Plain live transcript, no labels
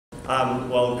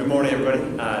Well, good morning, everybody.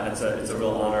 It's a real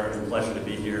honor and pleasure to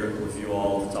be here with you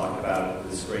all to talk about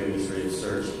this great industry of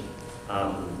search.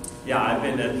 Yeah, I've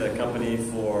been at the company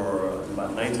for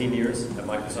about 19 years at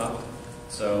Microsoft.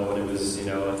 So when it was,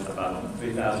 about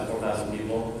 3,000, 4,000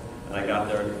 people, and I got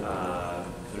there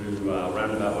through a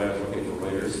roundabout way. I was working for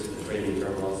Reuters, the trading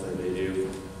terminals that they do,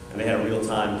 and they had a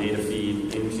real-time data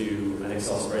feed into an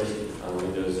Excel spreadsheet on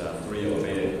Windows 3.0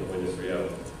 beta, Windows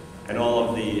 3.0. And all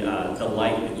of the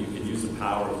delight that you could use the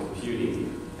power of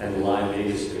computing and live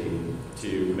data stream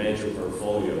to manage your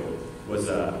portfolio was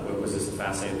just a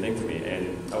fascinating thing to me.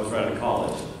 And I was right out of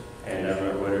college, and I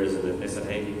went to Reuters, and they said,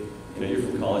 hey, you're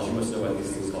from college, you must know what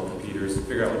these things called computers,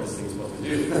 figure out what this thing's supposed to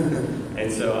do. And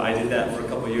so I did that for a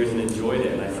couple of years and enjoyed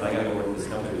it, and I said, I got to go work at this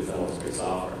company that's done all this great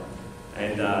software.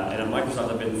 And at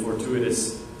Microsoft, I've been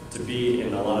fortuitous to be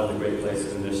in a lot of the great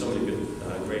places, and there's so many good,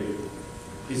 great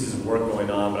pieces of work going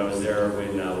on. But I was there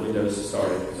when Windows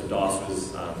started. So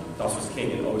DOS was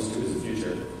king, and OS/2 was the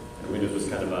future. And Windows was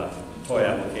kind of a toy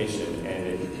application, and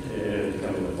it ended up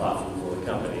becoming the platform for the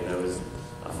company. And I was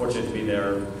fortunate to be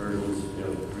there, versions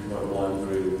 3.1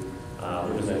 through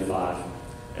Windows 95.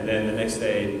 And then the next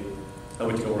day, I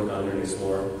went to go work on Internet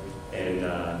Explorer, and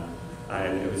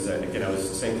it was I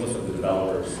was staying close with the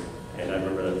developers. And I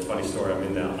remember a funny story. I'm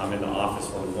in the office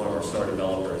with one of our star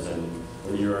developers, and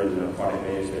when you're in product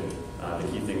management, the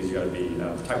key thing is you got to be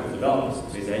tight with developers.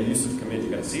 So he said, hey, Yusuf, come in, you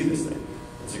got to see this thing.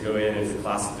 And so you go in, it's a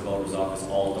classic developer's office,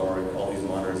 all dark, all these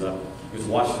monitors up. He was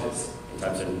watching this. He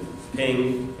types in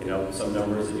ping, some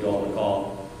numbers that you all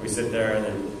recall. We sit there, and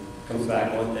then comes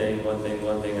back one thing,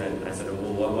 and I said,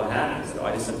 well, what happened? He said,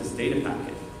 I just sent this data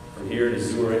packet from here to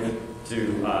Zurich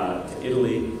to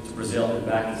Italy to Brazil and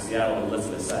back to Seattle in less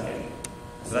than a second.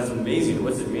 So that's amazing.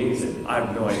 What's it mean? He said, I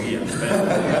have no idea. He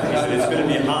said, it's going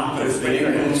to be hot, but it's the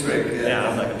internet. Yeah, I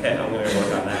was like, okay, I'm going to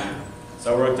work on that.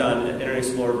 So I worked on Internet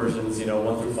Explorer versions,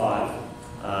 1 through 5,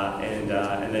 and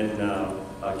then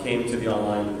came to the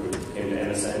online group, came to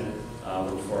MSN,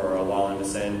 worked for a while in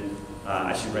MSN.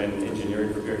 Actually ran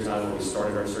engineering for a period of time when we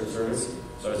started our search service.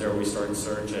 So I was there when we started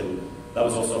search, and that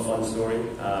was also a fun story.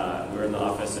 We were in the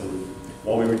office, and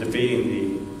while we were debating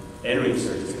the entering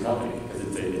search as a company, because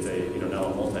it's a now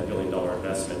a multi-billion-dollar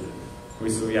investment,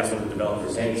 we asked one of the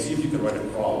developers, hey, see if you can write a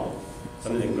crawler,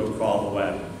 something that can go crawl the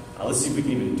web. Let's see if we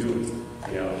can even do it.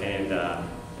 And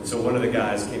so one of the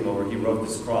guys came over, he wrote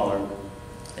this crawler,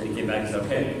 and he came back and said,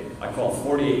 okay, I crawled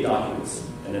 48 documents,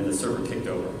 and then the server kicked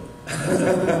over. I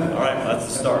said, all right, well, that's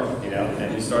the start,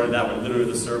 And we started that with literally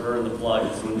the server and the plug,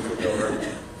 and someone took over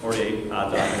 48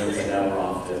 documents, and now we're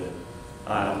off to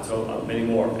many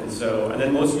more. And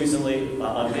then most recently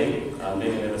on Bing and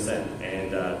MSN,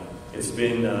 and it's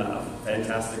been a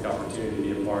fantastic opportunity to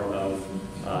be a part of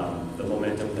the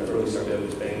momentum that really started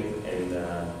with Bing, and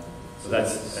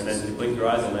then you blink your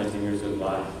eyes and 19 years goes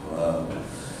by. Wow.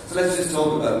 So let's just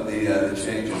talk about the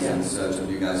changes in search. And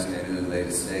you guys came in at a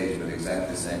later stage, but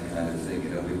exactly the same kind of thing.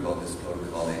 We've got this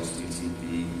protocol,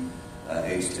 HTTP,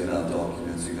 HTML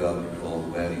documents. You go up, you crawl the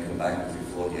web, you come back with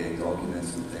your 48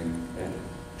 documents and think,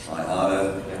 try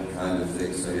harder, kind of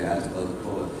thing. So you have to build a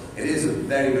crawler. It is a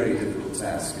very, very difficult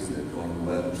task, isn't it, going on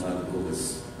the web and trying to pull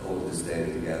all of this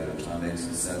data together and try and make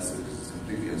some sense of it, because it's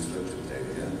completely unstructured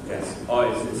data. Yes.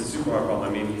 Oh, it's a super hard problem.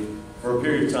 I mean, for a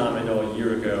period of time, I know a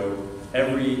year ago, I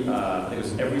think it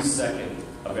was every second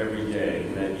of every day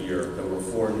in that year, there were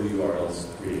 4 new URLs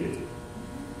created.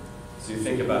 So you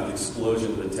think about the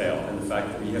explosion of the tail and the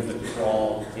fact that you have to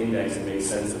crawl, index, and make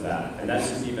sense of that. And that's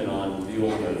just even on the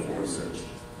old web for search.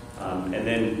 And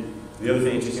then the other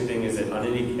interesting thing is that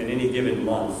in any given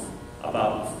month,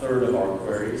 about a third of our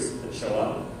queries that show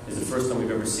up is the first time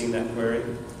we've ever seen that query.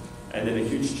 And then a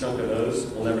huge chunk of those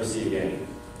we'll never see again.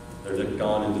 They're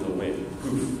gone into the wind.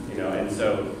 Poof. And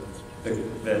so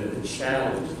the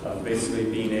challenge of basically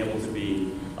being able to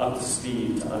be up to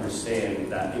speed to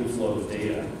understand that inflow of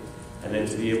data, and then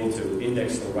to be able to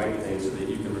index the right thing so that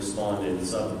you can respond in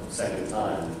sub-second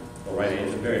time, the right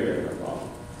answer, very, very hard problem.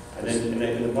 And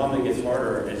then the problem that gets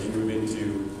harder as you move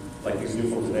into like these new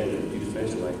forms of data that you just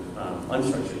mentioned, like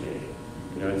unstructured data.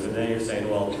 And so now you're saying,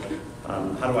 well,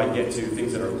 how do I get to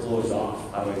things that are closed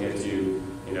off? How do I get to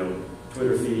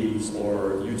Twitter feeds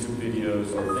or YouTube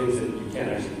videos or things that you can't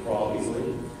actually crawl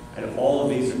easily? And all of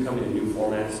these are coming in new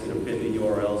formats, bit.ly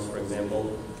URLs, for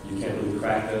example. You can't really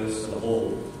crack those. So the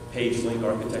whole page link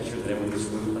architecture that everyone in this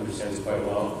room understands quite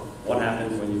well. What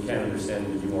happens when you can't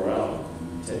understand the URL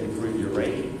to improve your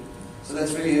ranking? So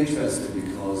that's really interesting,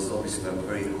 because obviously we have a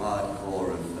very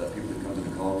hardcore of people that come to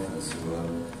the conference who are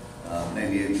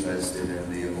mainly interested in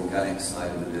the organic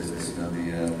side of the business, the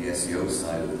SEO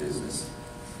side of the business.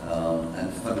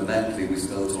 And fundamentally, we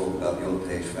still talk about the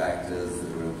on-page factors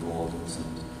that are important,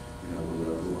 and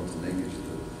we'll want to link it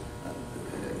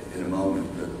to in a moment.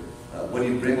 But when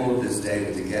you bring all of this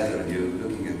data together and you're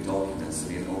looking at documents, I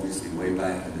mean, obviously way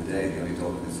back in the day, the only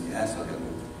documents you had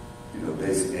were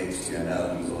basic HTML,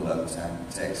 and it was all about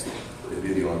text, the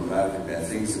video and graphic there.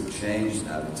 Things have changed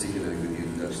now, particularly with the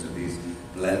introduction of these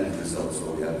blended results,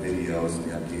 where we have videos, and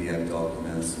we have PDF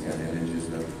documents, and we have images,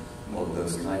 and all of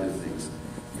those kind of things.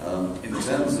 In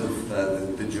terms of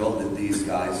the job that these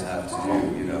guys have to do,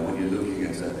 when you're looking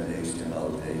at an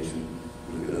HTML page, and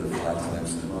we'll look at other file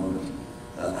types in a moment,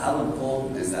 how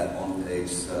important is that on-page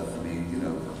stuff? I mean,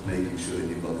 making sure that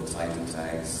you've got the title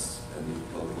tags, and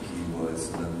you've got the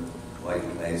keywords in the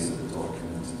right place of the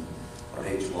document, and are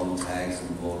H1 tags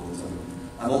important?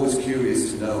 I'm always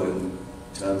curious to know, in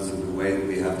terms of the way that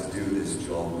we have to do this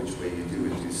job, which way you do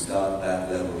it. Do you start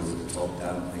that level as a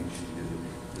top-down thing?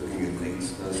 Looking at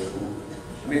links first of all.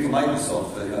 I mean, for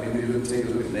Microsoft, when you take a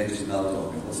look at an HTML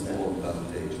document, what's important about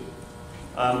the page?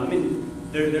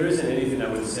 There isn't anything I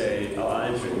would say. I'll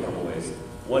answer it in a couple ways.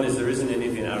 One is there isn't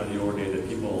anything out of the ordinary that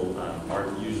people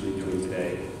aren't usually doing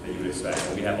today that you would expect.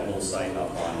 And we have a whole site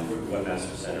up on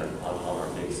Webmaster Center on our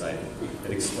big site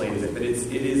that explains it. But it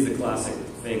is the classic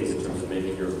things in terms of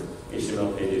making your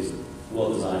HTML pages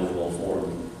well designed and well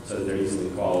formed, so that they're easily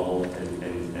crawlable and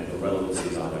the relevancy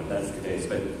is on it. That's the case.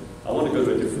 But I want to go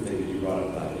to a different thing that you brought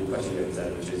up, your question gets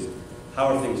at, which is how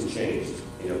are things changed?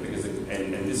 Because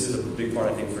and this is a big part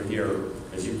I think for here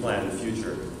as you plan the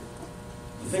future.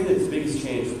 The thing that's the biggest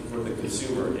change for the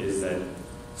consumer is that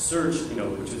search,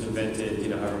 which was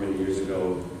invented, however many years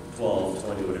ago, 12,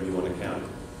 20, whatever you want to count,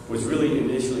 was really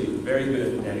initially very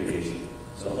good at navigation.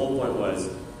 So the whole point was,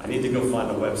 I need to go find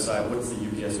a website. What's the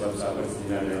UPS website? What's the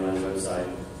United Airlines website?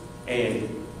 And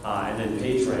then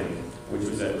PageRank, which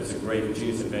was a great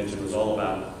genius invention, was all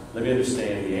about, let me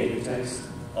understand the anchor text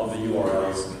of the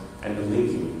URLs and the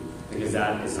linking, because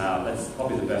that's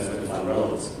probably the best way to find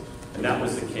relevance. And that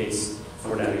was the case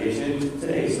for navigation.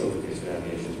 Today is still the case for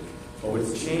navigation. But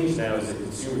what's changed now is that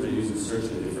consumers are using search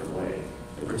in a different way.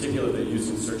 In particular, they're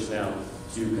using search now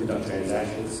to conduct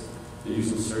transactions. They're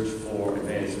using search for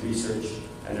advanced research.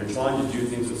 And they're trying to do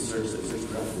things with search that search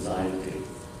was not designed to do.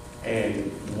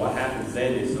 And what happens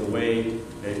then is the way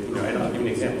that, and I'll give you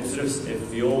an example.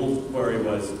 If the old query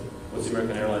was, what's the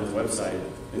American Airlines website?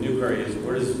 The new query is,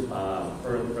 where does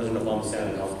President Obama stand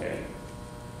in healthcare?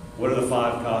 What are the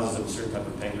 5 causes of a certain type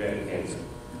of pancreatic cancer?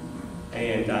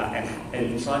 And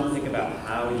trying to think about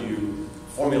how you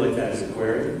formulate that as a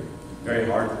query, very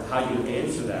hard. How you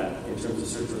answer that in terms of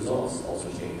search results also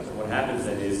changes. And what happens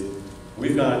then is,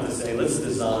 we've gone to say, let's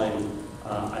design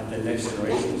the next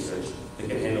generation of search that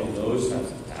can handle those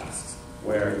types of tasks,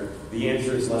 where the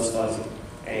answer is less fuzzy,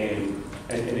 and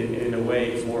in a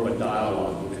way, it's more of a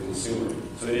dialogue with the consumer.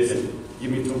 So it isn't,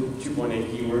 give me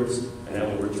 2.8 keywords, and that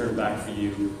will return back for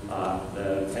you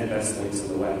the 10 best links on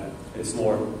the web. It's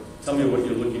more, tell me what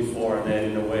you're looking for, and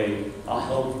then in a way, I'll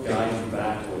help guide you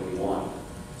back to what you want.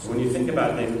 So when you think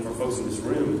about things for folks in this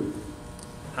room,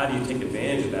 how do you take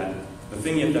advantage of that? The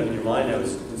thing you have to have in your mind now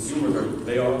is consumers are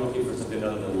looking for something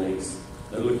other than links.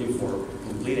 They're looking for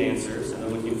complete answers, and they're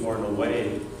looking for, in a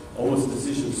way, almost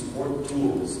decision support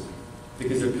tools,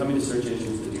 because they're coming to search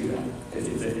engines to do that.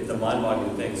 It's a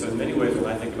mind-boggling thing. So in many ways, when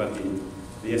I think about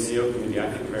the SEO community,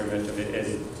 I think very much of it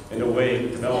as, in a way,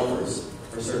 developers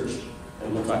for search.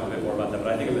 And we'll talk a bit more about that.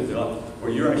 But I think of it as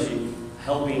where you're actually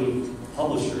helping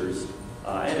publishers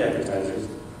and advertisers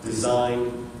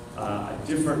design a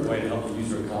different way to help the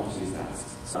user accomplish these tasks.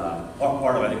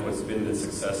 Part of, I think, what's been the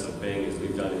success of Bing is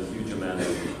we've done a huge amount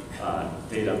of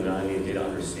data mining and data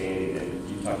understanding. And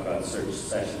you talked about search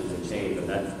sessions and change, and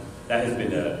that has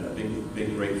been a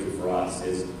big breakthrough for us.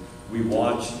 Is we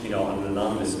watch, on an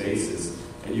anonymous basis,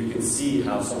 and you can see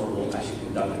how someone will actually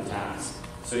conduct a task.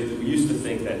 So we used to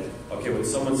think that, okay, when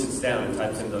someone sits down and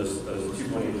types in those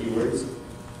 2.8 keywords,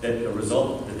 that the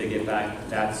result that they get back,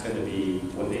 that's going to be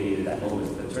what they need at that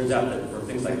moment. But it turns out that for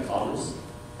things like commerce,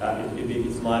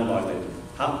 it's mind-boggling.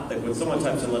 Like when someone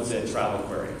types in, let's say, a travel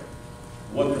query,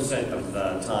 what % of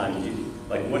the time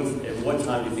at what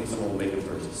time do you think someone will make a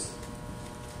purchase?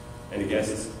 Any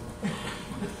guesses?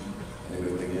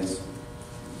 Anybody guess?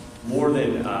 More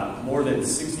than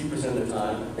 60% of the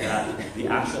time, the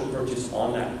actual purchase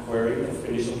on that query, the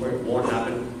initial query, won't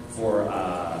happen for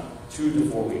 2 to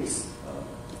 4 weeks.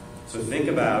 So think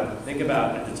about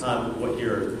at the time whether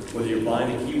you're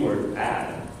buying a keyword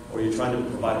ad or you're trying to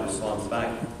provide a response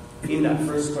back. In that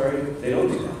first query, they don't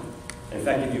do that. In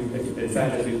fact,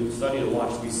 as we study and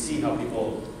watch, we see how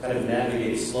people kind of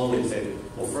navigate slowly and say,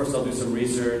 well, first I'll do some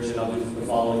research and I'll do the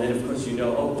following, and then of course they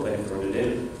have to run it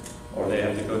in. or they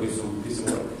have to go do some piece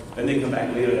of work. Then they come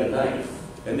back later that night.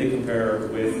 Then they compare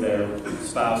with their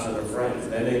spouse or their friends.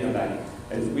 Then they come back.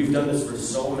 And we've done this for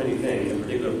so many things, in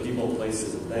particular people,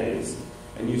 places, and things.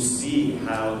 And you see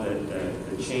how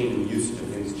the change in usage of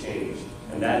things change.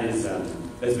 And that is,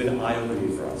 that's been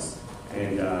eye-opening for us.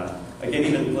 And again,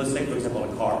 even let's take, for example,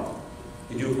 a car.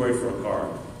 You do a query for a car.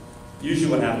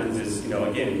 Usually what happens is,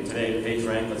 again, today, page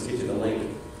rank, let's get you the link.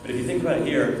 But if you think about it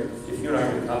here, if you're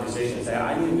having a conversation and say,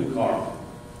 I need a new car,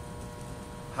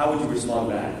 how would you respond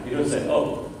back? You don't say,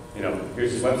 oh,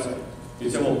 here's his website. You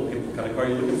say, well, what kind of car are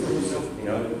you looking for yourself?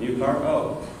 A new car?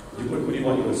 Oh, what do you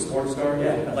want? You want a sports car?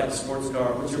 Yeah, I'd like a sports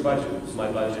car. What's your budget? What's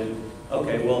my budget?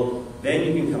 Okay, well, then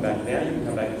you can come back. Now you can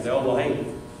come back and say, oh, well, hey,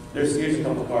 here's a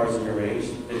couple cars in your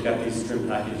range. They've got these trim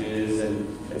packages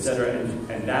and et cetera.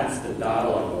 And that's the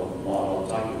dialogue model I'm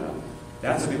talking about.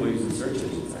 That's what people use in search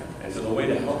engines now. And so the way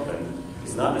to help them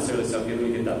is not necessarily say, okay, let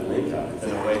me get that link up. It's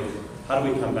in a way, how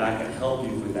do we come back and help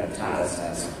you with that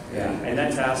task? Yeah. And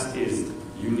that task is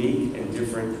unique and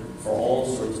different for all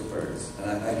sorts of queries.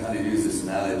 And I kind of use this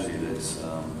analogy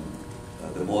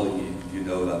that the more that you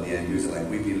know about the end user, like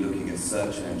we've been looking at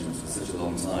search engines for such a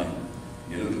long time.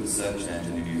 You look at the search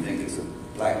engine and you think it's a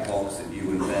black box that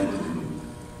you invented and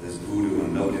there's voodoo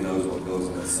and nobody knows what goes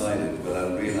on inside it,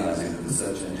 without realizing that the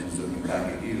search engine's looking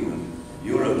back at you and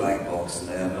you're a black box and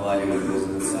they have no idea what goes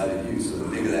on inside of you. So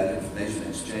the bigger that information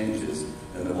exchange is,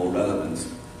 and the more relevant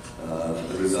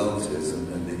the result is,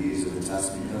 and the easier the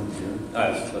task becomes.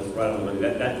 That's right on the money.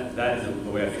 That is the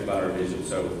way I think about our vision.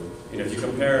 So, if you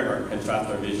compare or contrast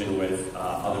our vision with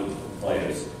other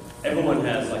players, everyone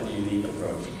has like a unique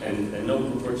approach, and no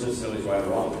approach necessarily is right or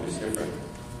wrong, but it's different.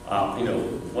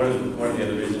 One of the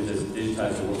other visions is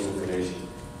digitize the world's information,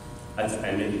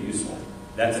 and make it useful.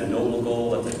 That's a noble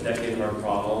goal. That's a decade-hard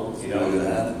problem.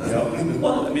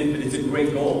 Well, but it's a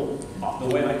great goal. The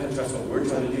way I contrast what we're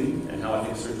trying to do and how I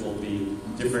think search will be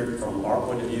different from our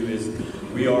point of view is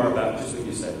we are about, just what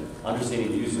you said,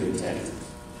 understanding user intent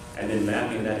and then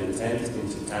mapping that intent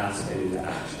into task and into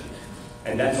action.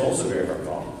 And that's also a very hard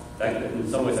problem. In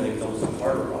some ways, I think it's almost a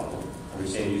harder problem,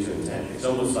 understanding user intent. It's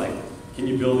almost like, can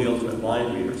you build the ultimate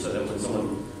mind reader so that when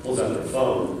someone pulls out their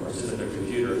phone or sits at their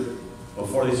computer,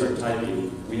 before they start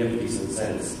typing, we have a decent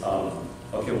sense of,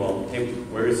 okay, well, hey,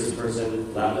 where is this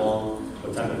person, that long,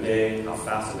 what time of day, how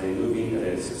fast are they moving, are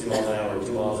they at 60 miles an hour,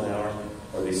 2 miles an hour,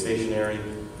 are they stationary,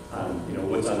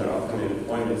 what's on their upcoming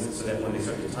appointments, so that when they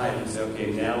start to type, you say,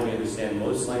 okay, now we understand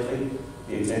most likely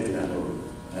the intent in that moment.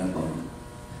 And,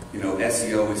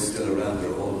 SEO is still around.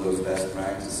 There are all of those best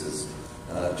practices.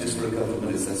 Just for a couple of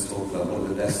minutes, let's talk about one of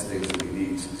the best things that we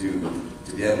need to do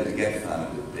to be able to get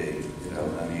found big.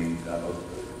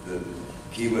 The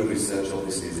keyword research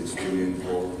obviously is extremely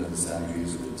important, understanding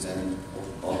user intent,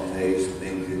 on-page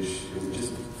linkage.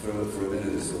 Just for a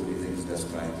minute or so, what do you think is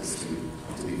best practice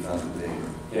to be found big?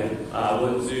 Yeah,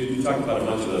 so you talked about a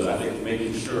bunch of those. I think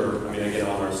making sure, again,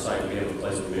 on our site, we have a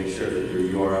place to make sure that your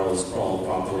URL is crawled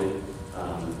properly.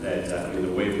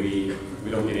 The way we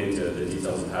don't get into the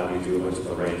details of how we do a bunch of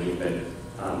the ranking, but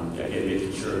again,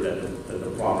 making sure that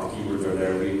the proper keywords are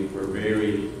there. We're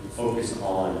very focused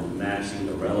on matching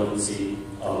the relevancy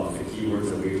of the keywords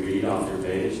that we read off your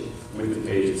page with the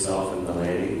page itself and the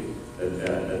landing,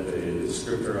 that the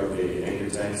descriptor of the anchor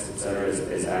text, etc.,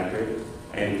 is accurate.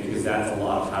 And because that's a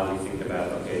lot of how we think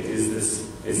about, okay, is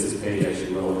this page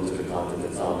actually relevant to the content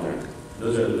that's on there?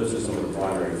 Those are some of the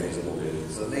primary things that we'll do.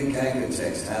 So link anchor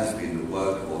text has been the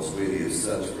workhorse really of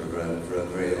search for a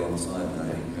very long time.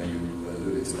 I think you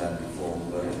alluded to that before,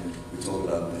 but we talk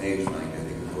about page rank. I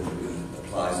think it probably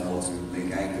applies more to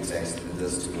link anchor text than it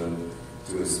does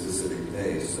to a specific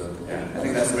page. So yeah. I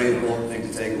think that's a very important thing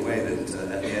to take away,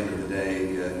 that at the end of the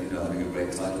day, having a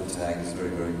great title tag is very,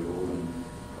 very cool.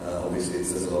 Obviously, it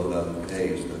says a lot about the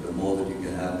page, but the more that you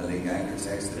can have the link anchor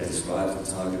text that describes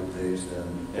the target page,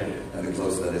 then and the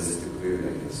closer that is to the query,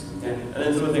 I guess. Yeah, and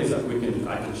then some of the things that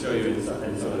I can show you in some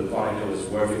of the product demos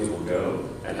where things will go,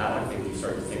 and how I think you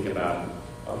start to think about,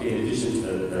 okay, in addition to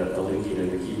the linking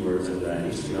and the keywords and the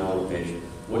HTML page,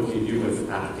 what can you do with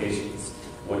applications?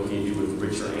 What can you do with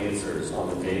richer answers on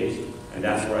the page? And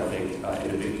that's where I think,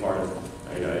 in a big part of,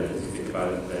 as you think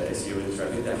about it, the SEO industry, I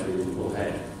think that's where we'll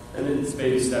head. And then it's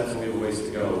baby steps and we have a ways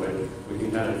to go, but we can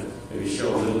kind of maybe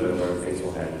show a little bit of where things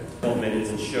will head. 12 minutes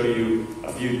and show you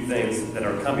a few things that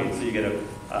are coming, so you get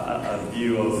a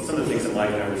view of some of the things that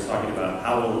Mike and I were just talking about.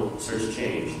 How will search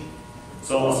change?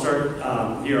 So I'll start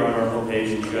here on our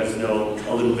homepage, and you guys know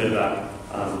a little bit about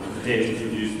the page that you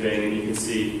use Bing, and you can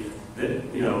see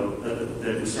that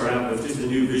that we start out with just a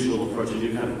new visual approach, a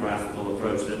new kind of graphical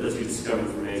approach that lets you discover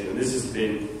information. And this has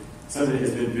been something that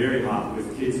has been very hot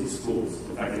with kids in schools.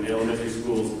 In fact, in the elementary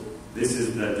schools, this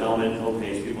is the dominant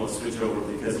homepage. People switch over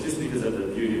because of the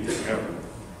beauty of discovery.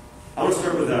 I want to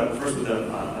start with first with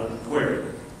a query,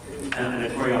 and a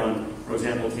query on, for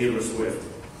example, Taylor Swift.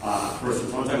 First,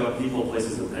 I want to talk about people,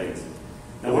 places, and things.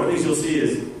 Now, one of the things you'll see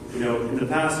is, in the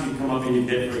past, you come up and you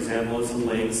get, for example, some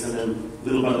links, and then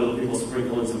little by little, people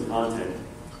sprinkle in some content.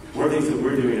 One of the things that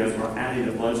we're doing is we're adding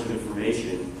a bunch of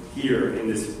information here in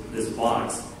this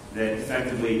box that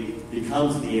effectively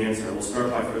becomes the answer. We'll start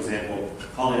by, for example,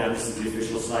 calling out this is the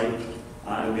official site,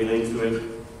 and we link to it.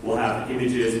 We'll have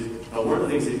images. But one of the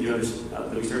things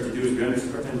that we start to do is we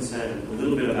start to understand a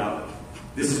little bit about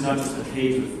this is not just a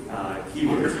page with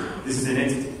keywords. This is an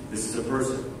entity. This is a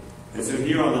person. And so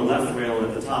here on the left rail and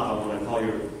at the top, I want to call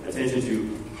your attention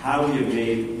to how we have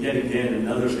made, yet again,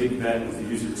 another big bet with the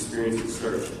user experience in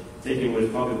search, taking what is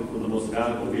probably one of the most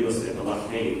valuable real estate, the left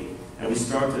pane, and we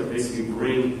start to basically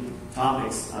bring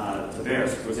topics to bear.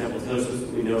 So, for example, Taylor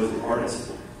Swift we know is an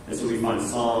artist, and so we find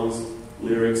songs,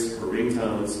 lyrics, or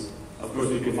ringtones. Of course,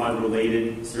 we can find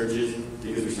related searches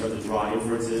because we start to draw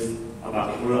inferences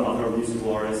about what are other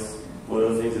musical artists, what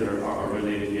are the things that are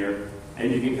related here,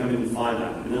 and you can come in and find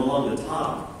that. And then along the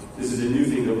top, this is a new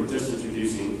thing that we're just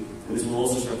introducing, and this will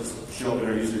also start to show up in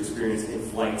our user experience in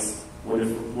flights, 1 to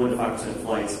 5%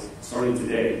 flights, starting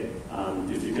today.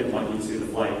 If you get lucky to see the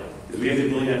flight, because we have the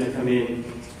ability now to come in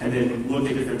and then look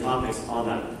at different topics on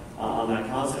that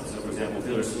concept. So, for example,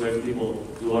 Taylor Swift, people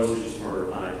do a lot of searches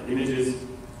for images,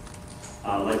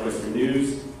 likewise for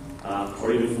news,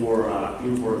 or even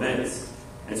for events.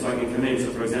 And so I can come in.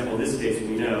 So, for example, in this case,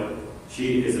 we know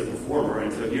she is a performer,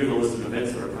 and so here are the list of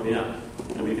events that are coming up,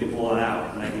 and we can pull that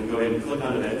out. And I can go ahead and click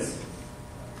on events,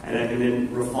 and I can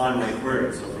then refine my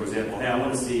query. So, for example, hey, I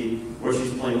want to see where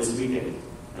she's playing this weekend.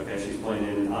 Okay, she's playing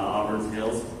in Auburn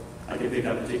Hills. I can pick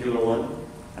that particular one,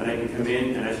 and I can come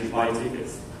in and actually buy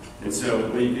tickets. And so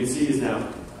what you can see is now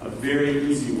a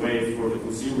very easy way for the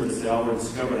consumer to say, I want to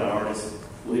discover that artist.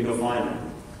 Let me go find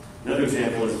them. Another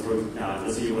example is for,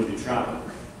 let's say you want to do travel.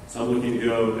 So I'm looking to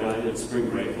go in spring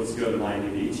break. Let's go to Miami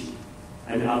Beach.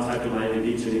 And I'll type in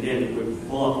Miami Beach, and again, we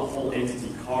pull up a whole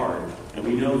entity card, and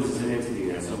we know this is an entity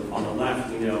now. So on the left,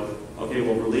 we know, okay,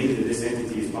 well, related to this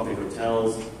entity is probably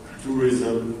hotels,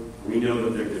 tourism. We know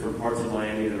that there are different parts of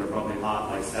Miami that are probably hot,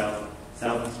 like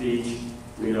South Beach.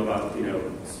 We know about,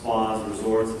 spas,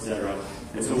 resorts, etc.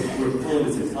 And so we're pulling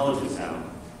this intelligence out.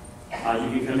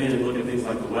 You can come in and look at things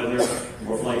like the weather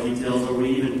or flight details, or we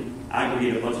even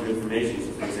aggregate a bunch of information.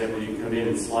 So, for example, you can come in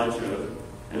and slideshow,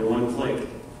 and in one click,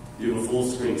 you have a full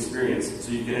screen experience,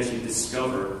 so you can actually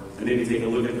discover and maybe take a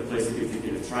look at the place that you're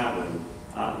thinking of traveling.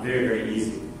 Very, very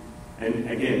easy. And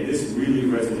again, this really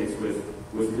resonates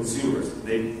with consumers.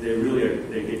 They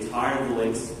get tired of the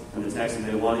links and the text, and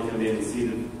they want to come in and see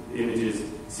the images,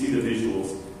 see the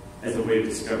visuals as a way to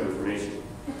discover information.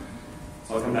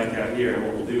 So I'll come back out here, and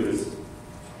what we'll do is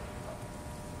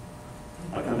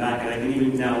I'll come back, and I can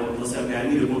even now, let's say, okay, I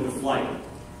need to book a flight.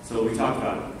 So we talked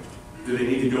about, do they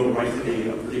need to go right to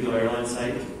the particular airline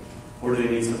site, or do they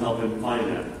need some help in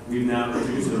finding that? We've now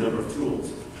introduced a number of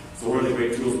tools. So one of the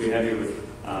great tools we have here with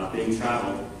Bing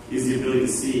Travel is the ability to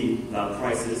see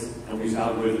prices, and we use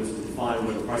algorithms to define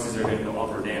whether prices are going to go up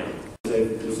or down.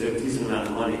 You'll save a decent amount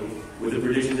of money with the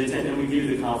predictions they tend, and we give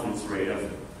you the confidence rate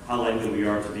of how likely we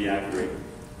are to be accurate.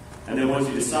 And then once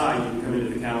you decide, you can come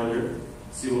into the calendar,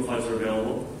 see what flights are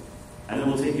available, and then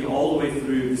we'll take you all the way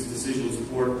through this decision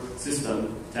support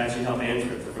system to actually help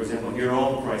answer it. So, for example, here are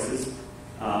all the prices,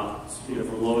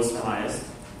 from lowest to highest,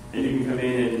 and you can come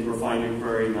in and refine your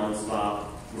query nonstop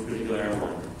for a particular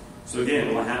airline. So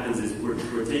again, what happens is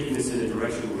we're taking this in a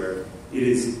direction where it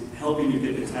is helping you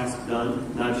get the task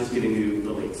done, not just getting you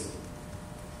the links.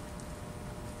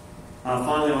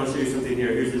 Finally, I want to show you something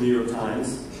here. Here's the New York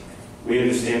Times. We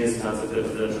understand this concept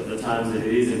of the Times that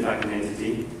it is in fact an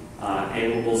entity.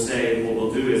 And what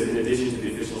we'll do is, in addition to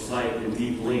the official site and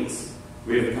deep links,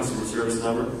 we have a customer service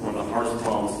number. One of the hardest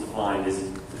problems to find is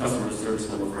the customer service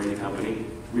number for any company.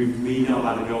 We know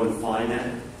how to go and find that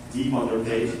deep on their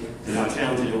page, and how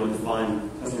challenging it was to find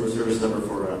customer service number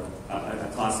for a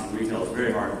classic retail. It's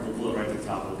very hard. We'll pull it right to the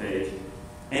top of the page.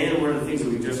 And one of the things that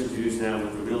we've just introduced now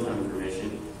with the real-time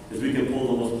information is we can pull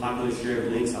the most popularly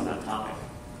shared links on that topic.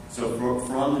 So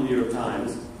from the New York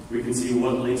Times, we can see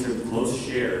what links are most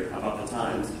shared about the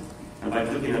Times, and by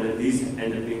clicking on it, these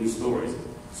end up being the stories.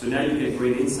 So now you get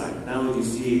great insight. Not only do you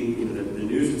see the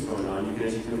news that's going on, you can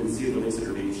actually come and see the links that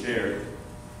are being shared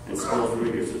and scroll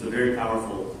through here. So it's a very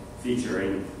powerful feature.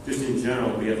 And just in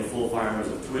general, we have the full fire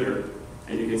of Twitter,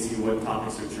 and you can see what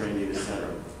topics are trending,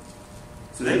 etc.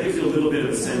 So that gives you a little bit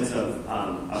of a sense of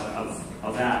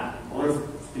that. I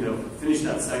want to finish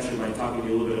that section by talking to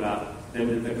you a little bit about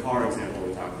then the car example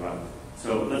we talked about.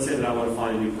 So let's say that I want to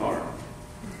find a new car.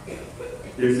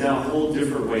 There's now a whole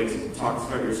different way to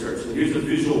start your search. So here's a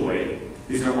visual way.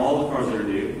 These are all the cars that are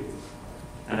new.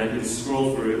 And I can just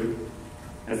scroll through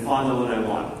and find the one I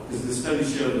want. Because the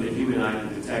studies show that the human eye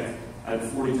can detect at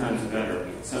 40 times better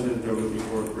something that they're looking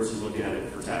for versus looking at it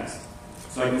for text.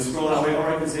 So I can scroll that way, or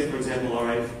I can say, for example, all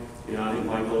right, I think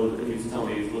Michael, he was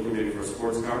telling me he's looking maybe for a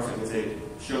sports car, so I can say,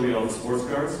 show me all the sports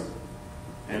cars.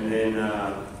 And then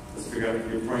let's figure out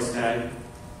your price tag.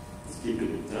 Let's keep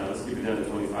it down to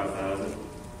 $25,000.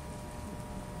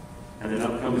 And then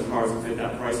up come the cars that fit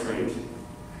that price range.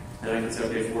 And I can say,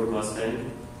 okay, Ford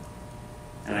Mustang.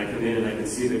 And I come in and I can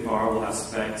see the car. We'll have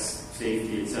specs,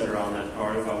 safety, etc. on that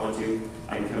car if I want to.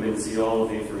 I can come in and see all of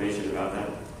the information about that.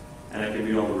 And I can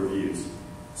read all the reviews.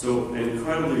 So an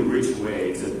incredibly rich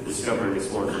way to discover and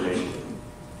explore information.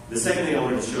 The second thing I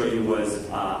wanted to show you was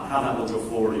how that will go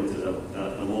forward into the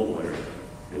mobile area.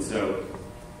 And so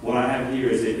what I have here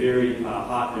is a very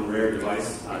hot and rare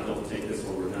device. Don't take this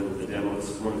when we're done with the demo. This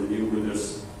is one of the new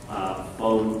Windows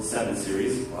Phone 7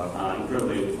 series.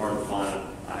 Incredibly hard to find.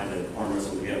 I had to arm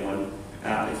wrestle to get one.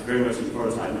 It's very much in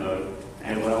prototype mode.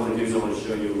 And what I want to do is I want to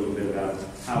show you a little bit about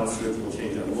how a search will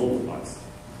change on a mobile device.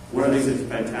 One of the things that's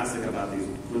fantastic about these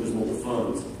Windows mobile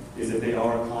phones is that they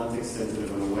are context sensitive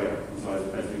and aware. So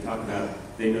as we talked about,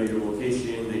 they know your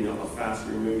location, they know how fast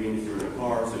you're moving if you're in a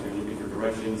car, so if you're looking for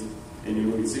directions, and you're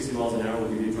moving 60 miles an hour,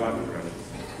 we'll give you driving directions.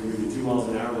 If you're moving 2 miles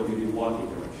an hour, we'll give you walking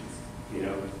directions.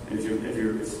 And if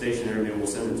you're stationary, maybe we'll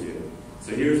send them to you.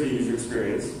 So here's the user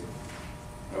experience.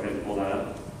 Go ahead and pull that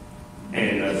up.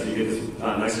 And so you get this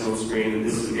nice home screen, and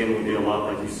this is again going to be a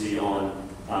lot like you see on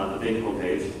the Bing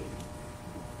homepage.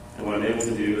 And what I'm able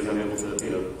to do is I'm able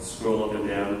to scroll up and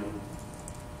down,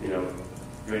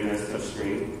 very nice touch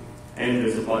screen. And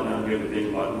there's a button down here, the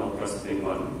Bing button. I'll press the Bing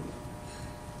button.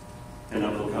 And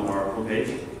up will come our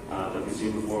homepage, like you've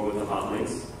seen before with the hot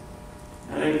links.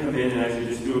 And I can come in and actually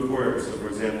just do a query. So for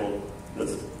example,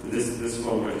 this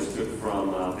phone I just took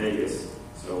from Vegas.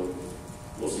 So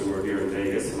we'll say we're here in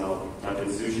Vegas, and I'll type in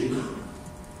sushi.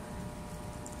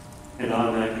 And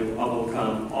automatically up will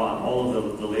come all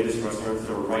of the latest restaurants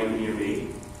that are right near me.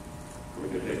 We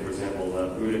could pick, for example, the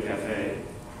Buddha Cafe.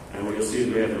 And what you'll see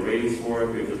is we have the ratings for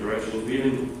it, we have the directions. We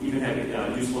even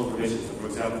have useful information. So for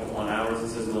example, on ours it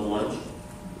says no lunch.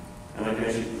 And I can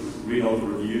actually read all the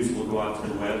reviews. We'll go out to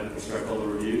the web, extract all the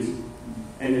reviews.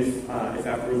 And if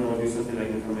afterwards I want to do something, I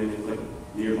can come in and click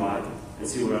nearby and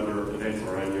see what other events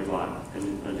are around nearby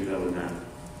and do that with that.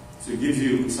 So it gives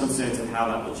you some sense of how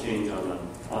that will change on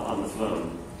the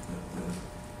phone.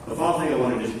 The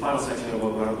final section of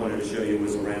what I wanted to show you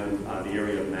was around the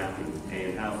area of mapping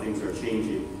and how things are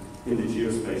changing in the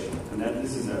geospatial. And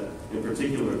this is in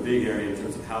particular, a big area in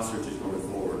terms of how search is going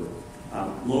forward.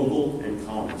 Local and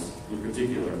commerce, in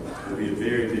particular, will be a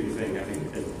very big thing, I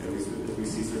think, as we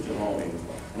see search evolving.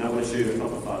 And I want to show you a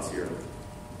couple of thoughts here.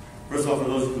 First of all, for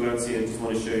those who haven't seen it, I just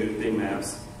want to show you Bing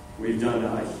Maps. We've done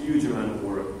a huge amount of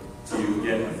work to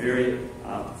get a very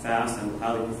fast and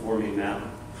highly performing map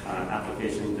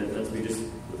application that lets me just,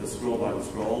 with a scroll button,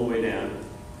 scroll all the way down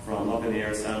from up in the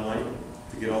air satellite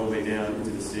to get all the way down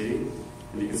into the city.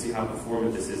 And you can see how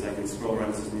performant this is. I can scroll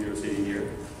around, this is New York City here.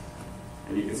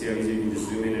 And you can see how easy you can just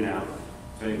zoom in and out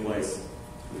to any place.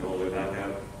 Go all the way back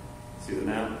out, see the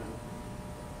map,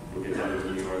 and get down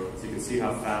into New York. So you can see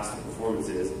how fast the performance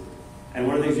is. And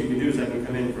one of the things you can do is I can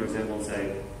come in, for example, and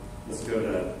say, let's go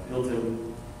to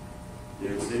Hilton, New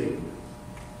York City.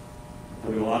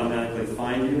 And we will automatically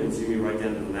find you and zoom you right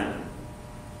down to the map.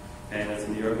 Okay, that's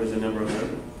New York, there's a number of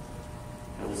them.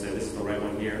 And we'll say this is the right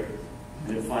one here.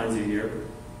 And it finds you here.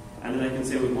 And then I can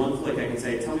say with one click, I can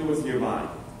say, tell me what's nearby.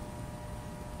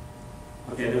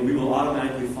 Okay, then we will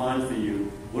automatically find for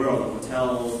you what are the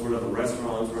hotels, what are the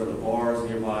restaurants, what are the bars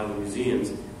nearby, the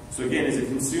museums. So again, as a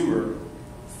consumer,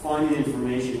 finding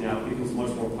information now becomes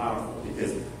much more powerful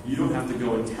because you don't have to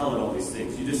go and tell it all these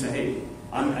things. You just say, hey,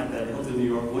 I'm at that Hilton, New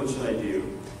York, what should I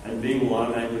do? And Bing will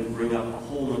automatically bring up a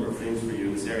whole number of things for you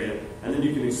in this area, and then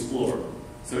you can explore.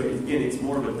 So again, it's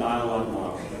more of a dialogue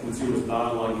model. The consumer is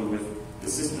dialoguing with the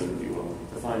system, if you will,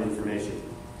 to find information.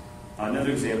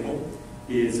 Another example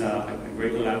is a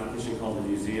great little application called the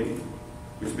Museum,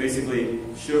 which basically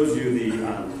shows you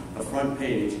the front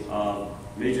page of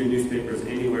major newspapers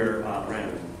anywhere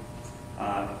around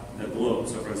the globe.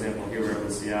 So for example, here we're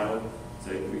in Seattle.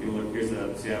 So we can look, here's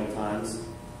the Seattle Times,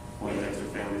 one of the extra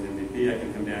families MVP. I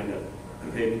can come down to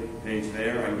the page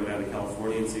there. I can go down to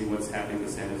California and see what's happening with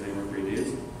San Jose Mercury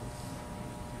News.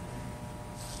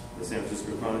 The San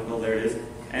Francisco Chronicle, there it is.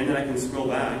 And then I can scroll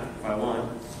back if I want,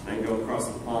 and I can go across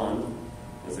the pond,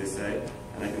 as they say,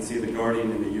 and I can see the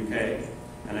Guardian in the UK,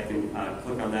 and I can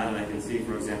click on that, and I can see,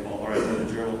 for example, all right, for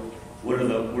the Journal, what are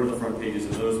the front pages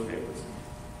of those papers?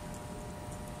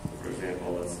 So for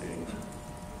example, let's see,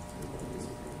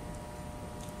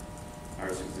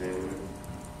 Irish Examiner.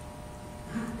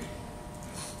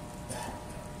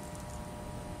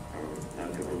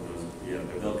 Not good with those.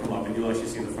 Yeah, they'll come up, and you'll actually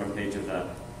see the front page of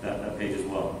that page as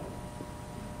well.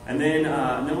 And then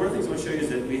one of the things I want to show you is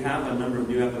that we have a number of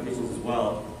new applications as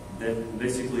well that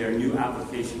basically are new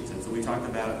applications. And so we talked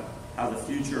about how the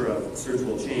future of search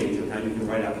will change and how you can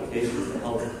write applications to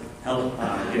help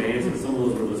get answers. Some of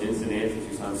those were those instant answers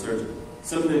you saw in search.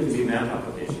 Some of them can be map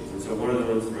applications. And so one of the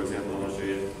ones, for example, I want to show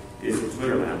you is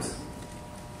Twitter maps.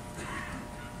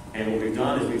 And what we've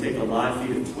done is we take a live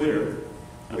feed of Twitter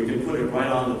and we can put it right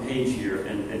on the page here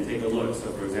and take a look.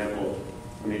 So for example,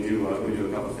 let me do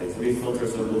a couple of things. Let me filter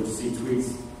so we'll see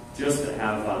tweets just that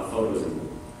have photos in them.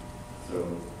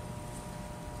 So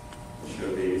I'll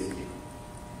show these.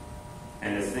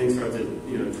 And as things start to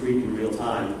tweet in real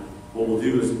time, what we'll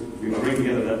do is we bring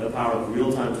together the power of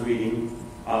real-time tweeting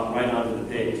right onto the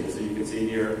page. And so you can see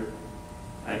here,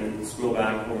 I can scroll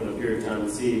back over the period of time and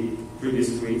see previous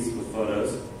tweets with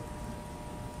photos.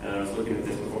 And I was looking at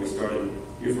this before we started.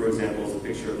 Here, for example, is a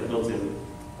picture of the Hilton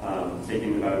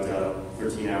taken about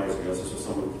 13 hours ago. So this was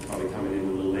someone probably coming in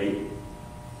a little late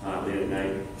at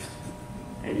night.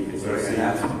 And you can sort of see,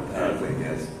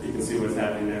 yes. You can see what's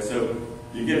happening there. So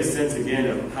you get a sense again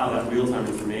of how that real-time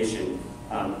information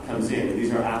comes in. And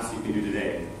these are apps you can do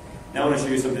today. Now I want to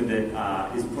show you something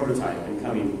that is prototype and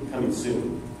coming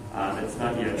soon. That's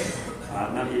not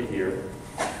yet here.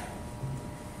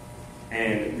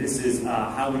 And this is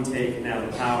how we take now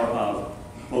the power of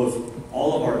both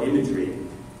all of our imagery,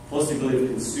 plus the ability of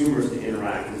consumers to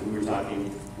interact, as we were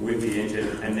talking, with the engine,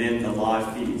 and then the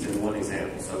live feeds in one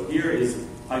example. So here is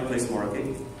Pike Place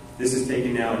Market. This is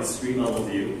taking now its street level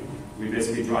view. We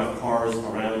basically drive cars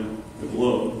around the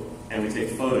globe, and we take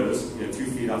photos, 2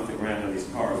 feet off the ground of these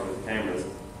cars with cameras,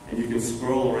 and you can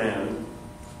scroll around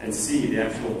and see the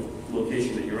actual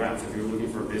location that you're at. So if you're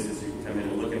looking for a business, you can come in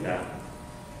and look at that.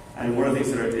 And one of the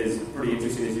things that is pretty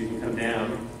interesting is you can come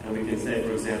down and we can say,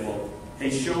 for example, hey,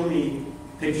 show me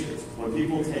pictures. When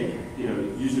people take,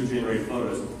 user-generated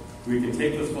photos, we can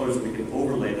take those photos and we can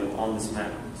overlay them on this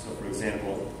map. So, for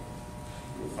example,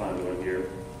 we'll find one here.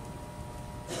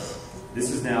 This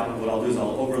is now, what I'll do is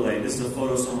I'll overlay, this is a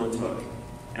photo someone took,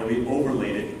 and we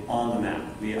overlaid it on the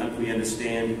map. We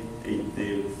understand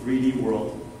the 3D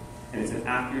world, and it's an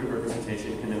accurate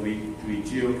representation, and then we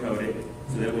geocode it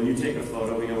so that when you take a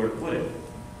photo, we know where to put it.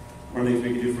 One of the things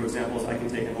we can do, for example, is I can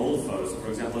take an old photo. So, for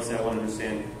example, let's say I want to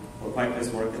understand what Pike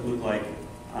Place Market looked like,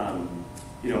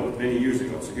 many years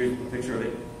ago. So here's a picture of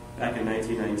it back in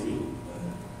 1919.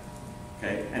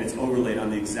 Okay, and it's overlaid on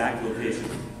the exact location.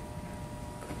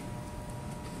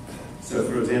 So,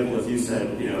 for example, if you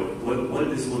said, what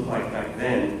did this look like back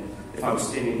then? If I was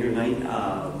standing here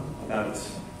about,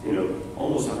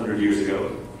 almost 100 years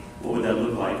ago, what would that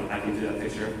look like? I can do that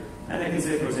picture. And I can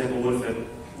say, for example,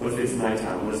 what if it's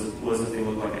nighttime? What does the thing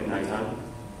look like at nighttime?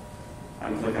 I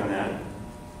can click on that.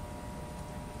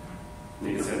 And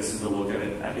you can say, this is the look of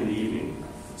it in the evening.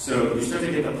 So you start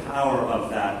to get the power of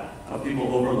that, of people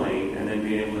overlaying and then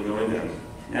being able to go in there.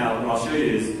 Now, what I'll show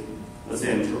you is, let's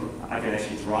say I can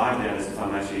actually drive down as if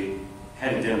I'm actually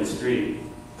headed down the street.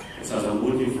 And so as I'm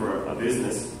looking for a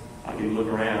business, I can look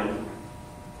around.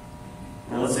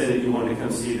 Now, let's say that you want to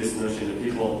come see this notion of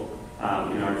people, I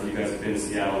don't know if you guys have been to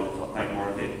Seattle, Pike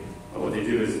Market, but what they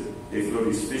do is they throw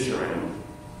these fish around,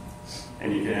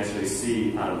 and you can actually see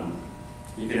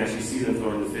them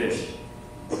throwing the fish.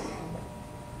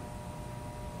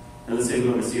 And let's say we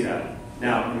want to see that.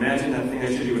 Now, imagine that thing I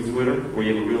showed you with Twitter, where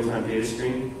you have a real-time data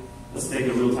stream. Let's take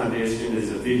a real-time data stream that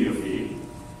is a video feed,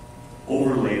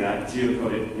 overlay that,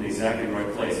 geocode it in exactly the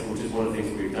right place, which is one of the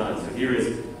things we've done. So here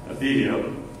is a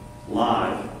video,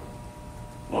 live,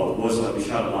 well, it was like we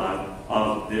shot it live,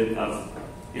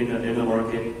 in the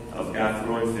market, of a guy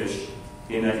throwing fish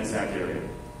in that exact area.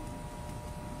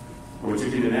 What you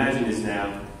can imagine is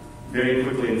now, very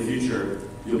quickly in the future,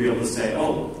 you'll be able to say,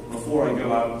 oh, before I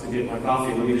go out to get my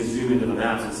coffee, let me just zoom into the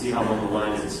maps and see how long the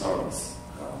line is at Starbucks.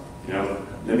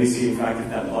 Let me see, in fact, if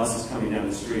that bus is coming down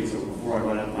the street, so before I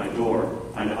run out my door,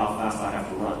 I know how fast I have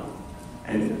to run.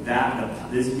 And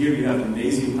here you have an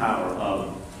amazing power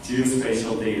of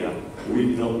geospatial data.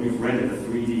 We've rendered a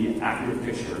 3D accurate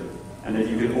picture, and then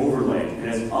you can overlay. And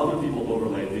as other people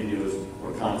overlay videos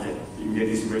or content, you can get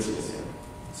these richness in.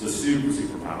 So super,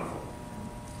 super powerful.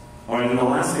 All right, and the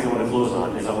last thing I want to close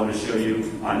on is I want to show you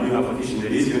a new application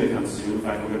that is going to come soon. In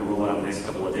fact, we're going to roll it out in the next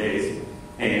couple of days.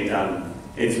 And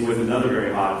it's with another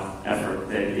very hot effort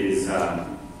that is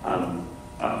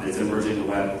that's emerging in the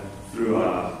web through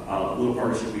a little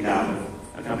partnership we have with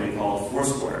a company called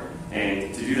Foursquare.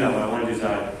 And to do that, what I want to do is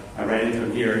I ran into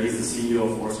him here. He's the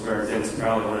CEO of Foursquare, Dennis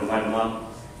Crowley. I want to invite him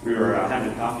up. We were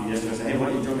having coffee yesterday. I said, hey, why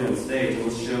don't you join me on the stage and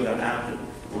let's show that app that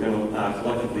we're going to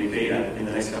collectively beta in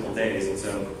the next couple of days. And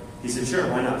so he said, sure,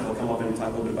 why not? He'll come up and talk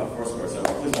a little bit about Foursquare. So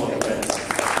please welcome Dennis.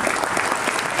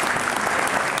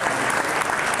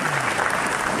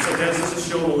 So Dennis, let's just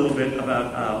show him a little bit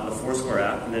about the Foursquare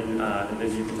app, and then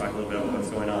you can talk a little bit about what's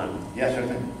going on. Yeah, sure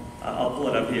thing. I'll pull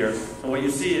it up here. And what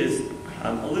you see is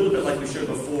a little bit like we showed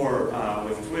before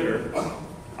with Twitter.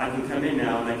 I can come in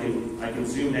now and I can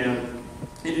zoom down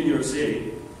into New York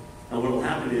City. And what will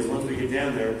happen is once we get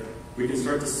down there, we can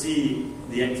start to see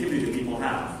the activity that people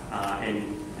have.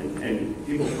 And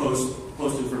people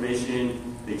post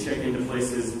information, they check into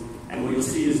places, and what you'll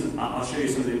see is, I'll show you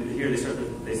some of the, here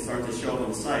they start to show up on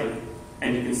the site,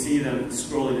 and you can see them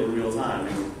scrolling in real time.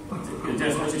 And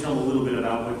Dennis, why don't you tell them a little bit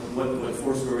about what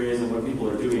Foursquare is and what people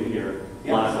are doing here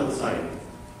live on the site?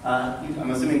 I'm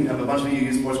assuming have a bunch of you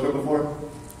used Foursquare before?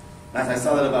 Nice. I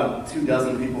saw that about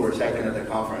 24 people were checking at the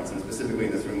conference, and specifically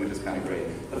in this room, which is kind of great.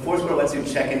 But Foursquare lets you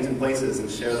check into places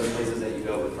and share those places that you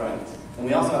go with friends. And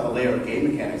we also have a layer of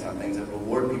game mechanics on things that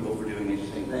reward people for doing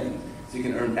interesting things. So you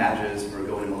can earn badges for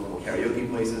going to multiple karaoke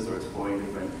places or exploring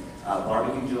different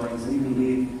barbecue joints, and you can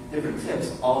leave different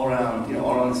tips all around,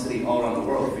 all around the city, all around the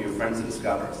world for your friends to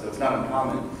discover. So it's not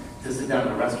uncommon to sit down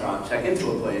at a restaurant, check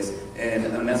into a place, and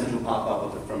a message will pop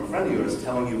up from a friend of yours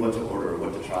telling you what to order or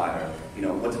what to try, or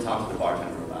what to talk to the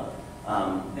bartender about.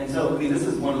 And so, this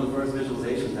is one of the first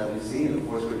visualizations that we've seen of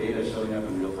Foursquare data showing up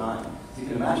in real time. So you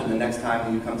can imagine the next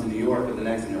time you come to New York, or the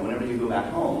next, whenever you go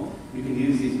back home, you can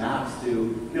use these maps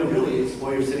to, really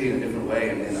explore your city in a different way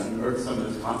and unearth some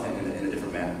of this content in a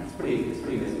different manner. It's pretty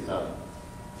amazing stuff.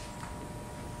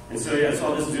 And so, so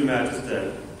I'll just zoom out just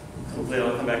to complete.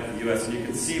 I'll come back to the U.S. and you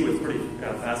can see what's pretty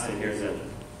fascinating. Here's a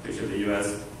picture of the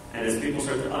U.S. And as people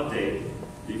start to update,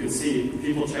 you can see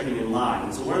people checking in live.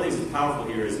 And so one of the things that's powerful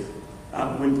here is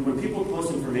when people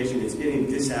post information, it's getting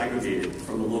disaggregated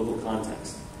from the local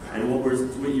context. And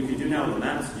what you can do now in the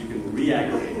maps is you can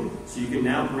re-aggregate. So you can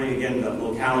now bring, again, the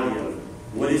locality of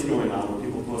what is going on when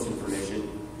people post information,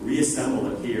 reassemble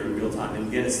it here in real time,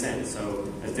 and get a sense. So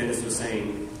as Dennis was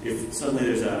saying, if suddenly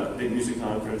there's a big music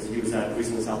conference he was at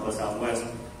recently in Southwest,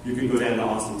 you can go down to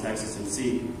Austin, Texas, and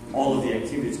see all of the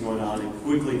activities going on and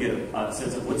quickly get a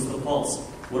sense of what's the pulse,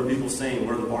 what are people saying,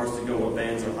 where are the bars to go, what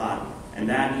bands are hot. And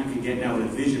that you can get now in a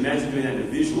visual, imagine doing that in a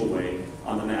visual way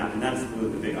on the map, and that's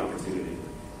really the big opportunity.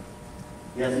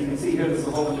 Yeah, so you can see here there's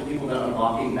a whole bunch of people that are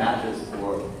unlocking badges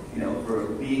for, for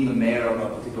being the mayor of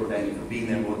a particular venue, for being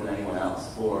there more than anyone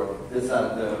else. For this,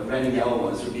 the red and yellow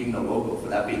ones for being the local, for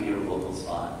that being your local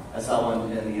spot. I saw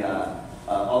one in the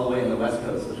all the way in the West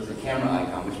Coast, which was a camera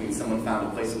icon, which means someone found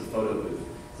a place with a photo booth.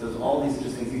 So there's all these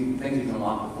interesting things you can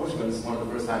unlock with Foursquare. This is one of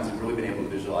the first times we've really been able to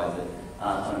visualize it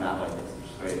on a map like this, which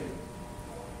is great.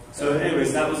 So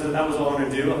anyways, that was all I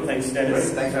wanted to do. Thanks, Dennis.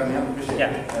 Great. Thanks for having me. I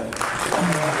appreciate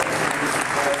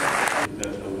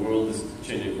The world is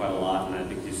changing quite a lot, and I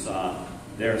think you saw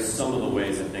there are some of the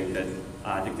ways I think that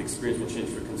I think the experience will change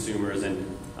for consumers. And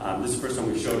this is the first time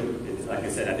we showed it. Like I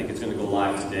said, I think it's going to go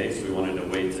live today, so we wanted to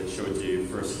wait to show it to you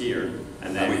first here,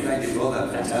 and then. We thank you for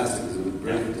that. Fantastic. It was a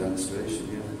brilliant demonstration.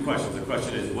 Yeah. The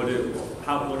question is, what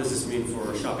does this mean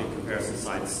for shopping comparison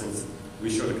sites? Since we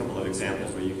showed a couple of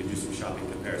examples where you can do some shopping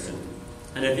comparison,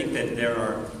 and I think that there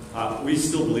are. We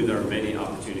still believe there are many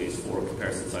opportunities for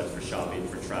comparison sites for shopping,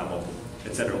 for travel,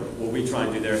 etc. What we try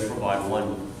and do there is provide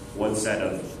one set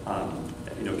of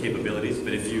capabilities.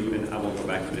 But if you, and I won't go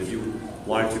back to it, if you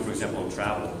wanted to, for example, in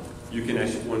travel, you can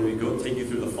actually, when we go take you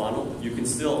through the funnel, you can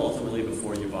still ultimately,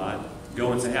 before you buy,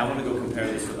 go and say, hey, I want to go compare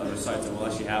this with other sites, and we'll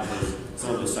actually have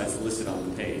some of those sites listed on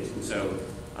the page. And so,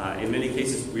 in many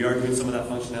cases, we are doing some of that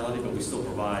functionality, but we still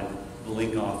provide the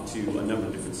link off to a number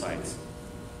of different sites.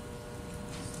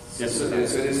 Yes, so it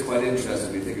is quite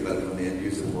interesting when you think about it from the end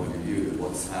user point of view, that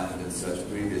what's happened in search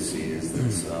previously is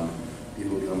that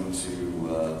people come to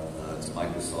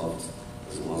Microsoft,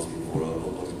 as it was before,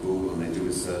 or to Google, and they do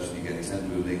a search, and you get 10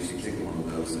 blue links, you click on one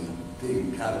of those, and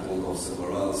being catapulted off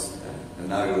somewhere else, and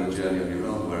now you're on a journey on your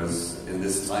own, whereas in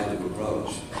this type of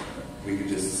approach, we could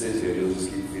just sit here, you'll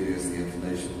just keep feeding us the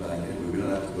information back in, we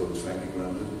don't have to go trekking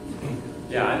around it.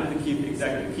 Yeah, I think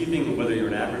the key thing, whether you're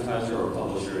an advertiser or a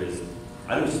publisher, is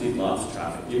I don't just need lots of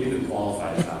traffic. Give me the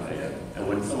qualified traffic. And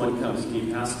when someone comes, can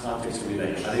you pass context to me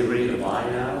that are they ready to buy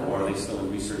now, or are they still in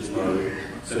research mode,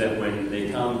 so that when they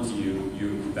come to you,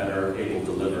 you're better able to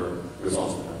deliver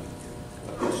results for them?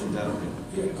 A question down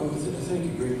here. Yeah, thank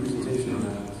you. Great presentation.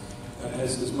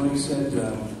 As Mike said,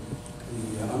 the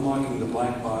unlocking the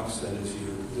black box, that is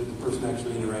the person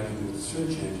actually interacting with the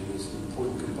search engine, is an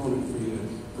important component for you to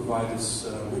provide this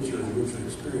richer and richer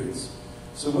experience.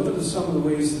 So what are some of the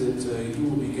ways that you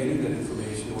will be getting that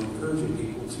information or encouraging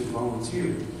people to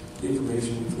volunteer the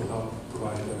information which will help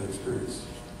provide a better experience?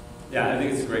 Yeah, I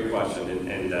think it's a great question,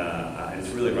 and it's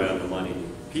really right on the money.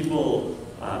 People,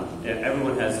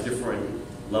 everyone has different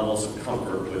levels of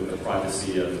comfort with the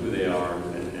privacy of who they are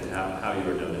and how you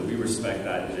are known, and we respect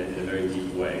that in a very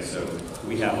deep way. So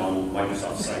we have on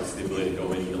Microsoft sites the ability to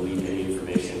go in and delete any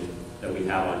information that we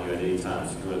have on you at any time.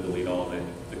 So if you want to delete all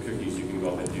of the cookies, you can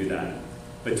go up and do that.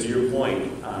 But to your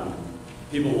point,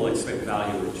 people will expect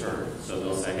value in return. So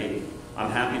they'll say, hey, I'm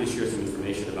happy to share some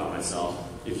information about myself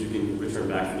if you can return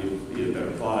back to me either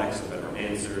better products or better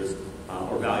answers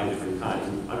or value of different kinds.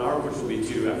 And our approach will be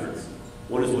two efforts.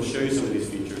 One is we'll show you some of these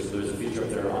features. So there's a feature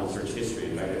up there on search history.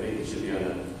 In fact, I think it should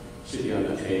be on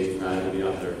that page. It'll be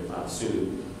up there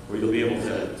soon, where you'll be able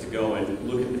to go and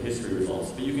look at the history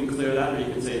results. But you can clear that, or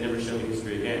you can say, never show me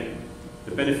history again.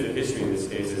 The benefit of history in this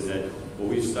case is that what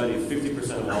we've studied,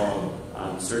 50% of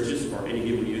all searches for any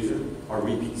given user are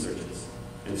repeat searches.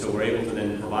 And so we're able to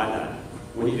then provide that.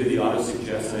 When you do the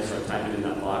auto-suggest and I start typing in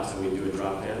that box and we do a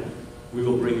drop-down, we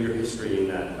will bring your history in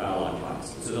that dialog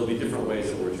box. So there'll be different ways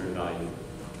that we'll return value.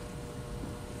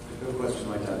 No question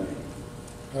like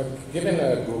that. Given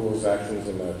Google's actions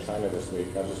in China this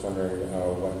week, I was just wondering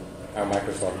how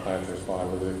Microsoft plans to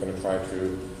respond. Is it going to try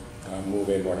to move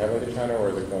in more heavily to China, or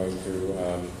is it going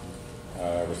to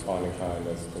respond in kind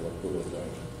as to what Google's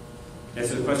doing? Yeah,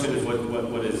 so the question is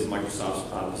what is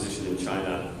Microsoft's position in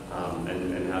China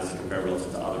and how does it compare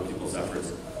relative to other people's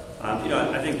efforts?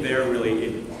 I think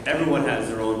everyone has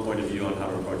their own point of view on how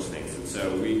to approach things, and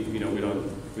so we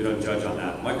don't judge on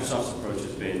that. Microsoft's approach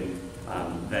has been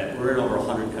that we're in over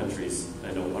 100 countries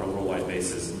on a worldwide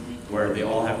basis, where they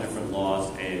all have different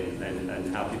laws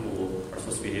and how people are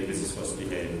supposed to behave, business is supposed to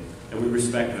behave, and we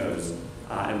respect those.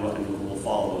 And we'll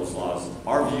follow those laws.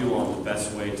 Our view on the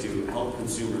best way to help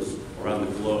consumers around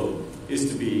the globe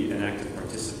is to be an active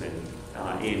participant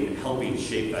in helping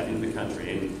shape that in the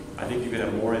country. And I think you can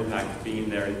have more impact being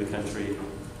there in the country,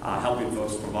 helping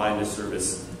folks provide the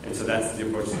service. And so that's the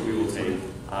approach that we will take.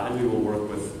 And we will work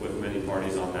with many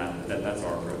parties on that. That's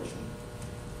our approach.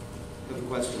 Another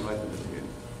question right there.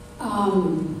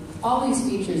 All these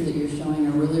features that you're showing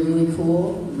are really, really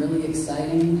cool, really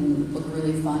exciting, and look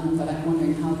really fun, but I'm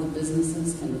wondering how the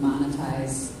businesses can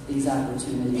monetize these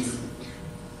opportunities.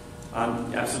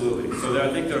 Absolutely. So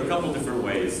I think there are a couple different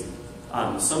ways.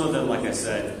 Some of them, like I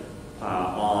said,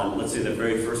 on, let's say, the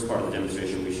very first part of the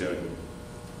demonstration we showed.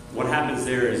 What happens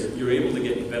there is you're able to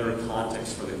get better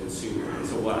context for the consumer. And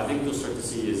so what I think you'll start to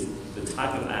see is the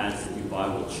type of ads that you buy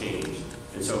will change.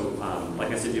 And so,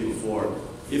 like I said to you before,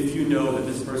 if you know that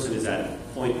this person is at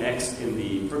point X in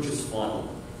the purchase funnel,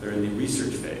 they're in the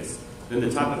research phase, then the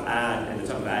type of ad and the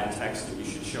type of ad text that you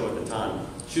should show at the time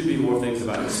should be more things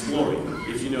about exploring.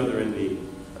 If you know they're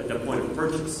at the point of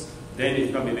purchase, then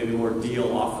it's probably maybe more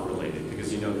deal offer related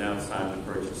because you know now it's time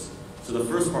to purchase. So the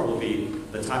first part will be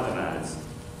the type of ads.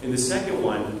 In the second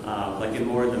one, like in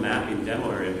more in the mapping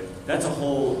demo area, that's a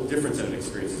whole different set of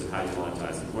experiences of how you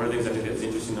monetize it. One of the things I think that's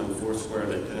interesting on Foursquare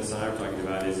that Dennis and I are talking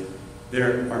about is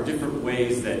there are different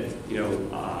ways that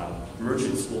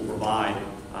merchants will provide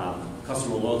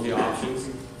customer loyalty options.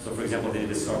 So, for example, they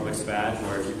did a Starbucks badge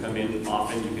where if you come in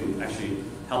often, you can actually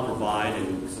help provide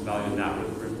and some value in that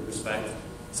respect.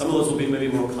 Some of those will be maybe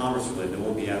more commerce related. They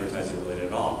won't be advertising related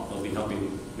at all. They'll be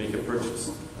helping make a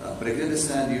purchase. But if you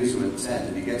understand user intent,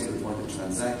 if you get to the point of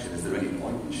transaction, is there any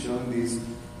point in showing these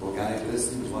organic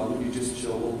listings? Why wouldn't you just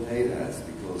show all paid ads?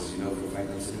 Because for a fact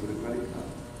that's to do with a credit card.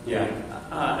 Yeah,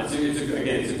 it's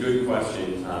a good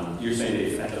question. You're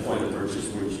saying if at the point of purchase,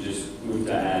 would you just move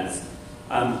to ads?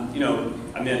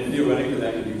 Theoretically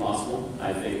that could be possible.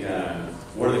 I think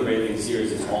one of the great things here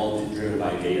is it's all driven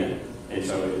by data. And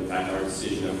so, in fact, our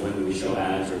decision of when we show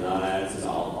ads or not ads is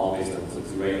all based on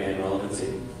click-through rate and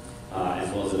relevancy, as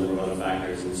well as a number of other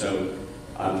factors. And so,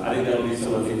 I think that'll be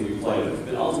some of the things we play with.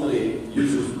 But ultimately,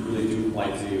 users really do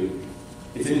like to.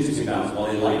 It's an interesting balance. While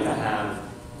they like to have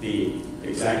the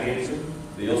exact answer,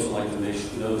 they also like to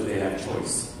know that they have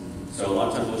choice. So a lot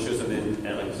of times we'll show something,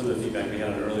 and like some of the feedback we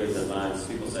had on earlier designs,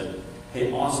 people said,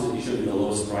 "Hey, awesome that you showed me the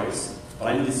lowest price, but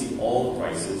I need to see all the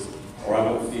prices, or I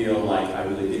won't feel like I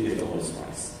really did get the lowest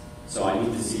price." So I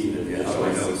need to see that the how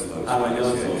I know it's Lowe's. How I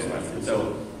know it's Lowe's Yeah. price. And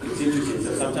so it's interesting.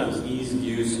 So sometimes ease of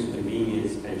use and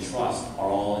convenience and trust are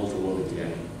all interwoven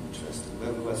together. Interesting. We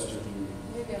have a question.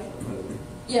 Maybe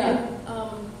yeah.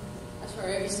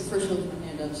 Sorry, I was the first one with my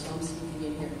hand up, so I'm sneaking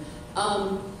in here.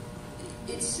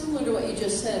 It's similar to what you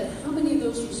just said. How many of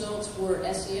those results were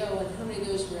SEO and how many of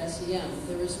those were SEM?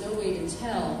 There was no way to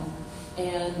tell.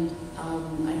 And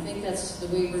I think that's the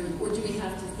way or do we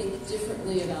have to think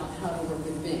differently about how to work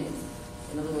with Bing?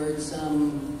 In other words, how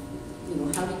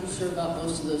do you serve up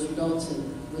most of those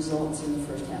results in the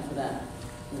first half of that,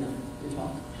 your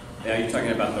talk? Yeah, are you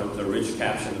talking about the rich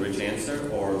caption, the rich answer,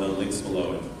 or the links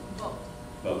below it?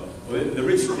 Both. Well, the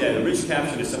rich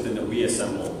caption is something that we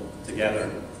assemble together,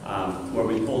 where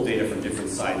we pull data from different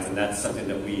sites, and that's something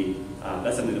that we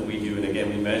do. And again,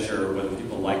 we measure whether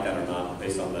people like that or not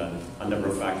based on a number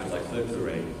of factors like click-through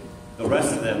rate. The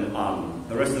rest of them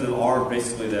are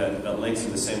basically the links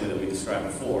in the same way that we described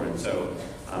before. And so,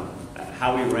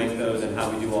 how we rank those and how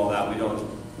we do all that, we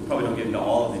probably don't get into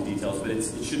all of the details, but it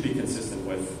should be consistent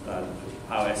with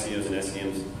how SEOs and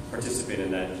SEMs participate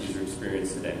in that user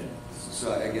experience today.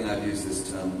 So again, I've used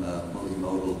this term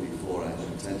multimodal before. I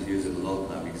tend to use it a lot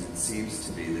now because it seems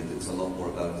to be that it's a lot more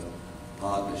about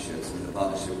partnerships. I mean, the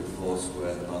partnership with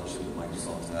Foursquare, the partnership that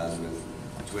Microsoft has with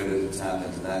Twitter to tap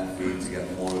into that feed to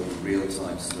get more of the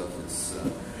real-time stuff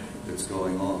that's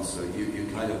going on. So you're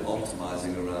kind of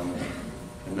optimizing around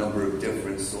a number of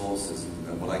different sources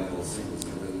and what I call signals,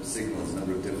 a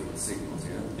number of different signals.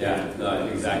 Yeah, no,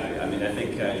 exactly. I mean, I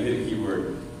think you hit a key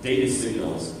word. Data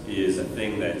signals is a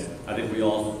thing that I think we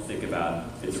all think about.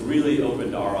 It's really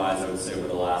opened our eyes, I would say, over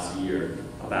the last year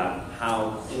about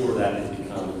how core that has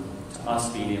become to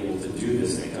us being able to do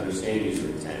this thing, to understand user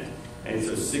intent. And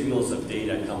so signals of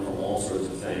data come from all sorts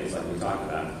of things, like we talked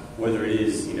about, whether it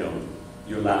is,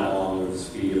 your lat long or the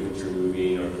speed at which you're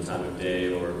moving or the time of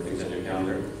day or things on your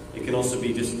calendar. It can also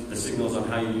be just the signals on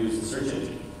how you use the search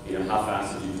engine. How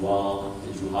fast did you dwell?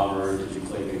 Did you hover? Did you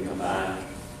click and come back?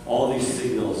 All these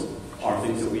signals are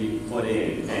things that we put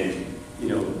in, and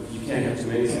you can't have too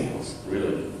many signals,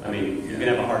 really. I mean, you can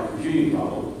have a hard computing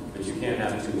problem, but you can't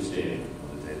have too much data.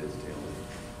 The data is dealing.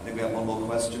 I think we have one more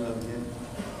question over here.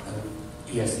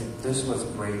 Yes, this was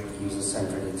a great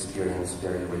user-centered experience,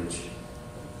 very rich.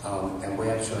 And we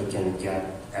actually can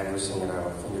get everything at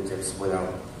our fingertips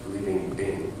without leaving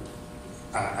Bing.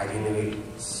 I didn't really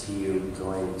see you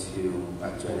going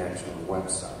to an actual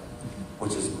website,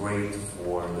 which is great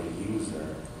for the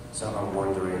user. So I'm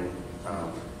wondering,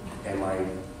 am I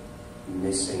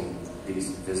missing these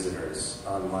visitors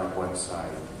on my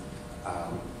website?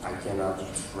 I cannot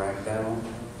track them.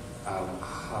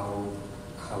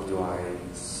 How do I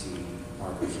see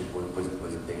partnership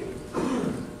with Bing?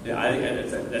 Yeah, I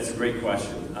think that's a great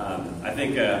question. I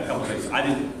think a couple things.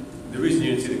 The reason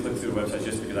you didn't see the click-through website is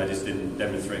just because I just didn't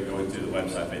demonstrate going through the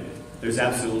website. But there's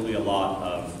absolutely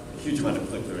a huge amount of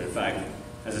click-through. In fact,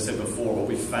 as I said before, what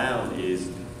we found is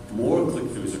more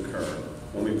click-throughs occur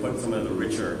when we put some of the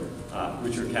richer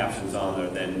captions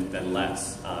on there than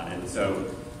less. And so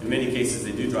in many cases,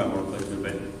 they do drive more click-through.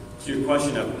 But to your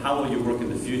question of how will you work in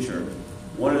the future,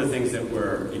 one of the things that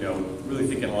we're really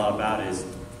thinking a lot about is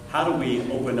how do we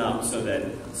open up so that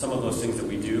some of those things that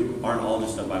we do aren't all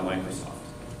just done by Microsoft?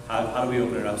 How do we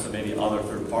open it up so maybe other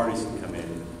third parties can come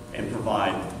in and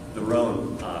provide their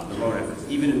own efforts,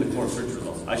 even in the core search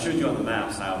results? I showed you on the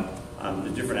maps how the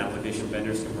different application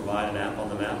vendors can provide an app on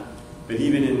the map, but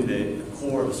even in the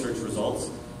core of the search results,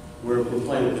 we're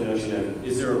playing with the notion of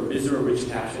is there a richer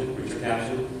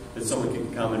caption that someone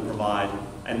can come and provide,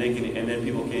 and then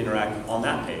people can interact on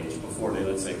that page before they,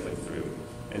 let's say, click through.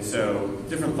 And so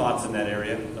different thoughts in that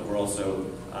area that we're also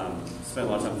spend a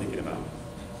lot of time thinking about.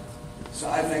 So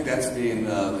I think that's been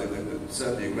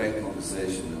certainly a great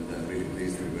conversation, and I'm really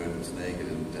pleased that we were able to make it,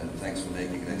 and thanks for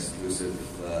making it exclusive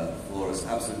for us.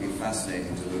 Absolutely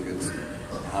fascinating to look at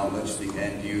how much the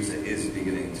end user is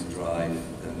beginning to drive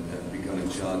and become in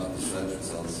charge of the search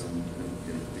results and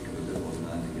become a bit more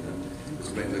demanding. It's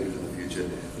a great look into the future.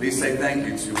 Please say thank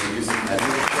you to Yusuf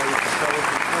Mehdi.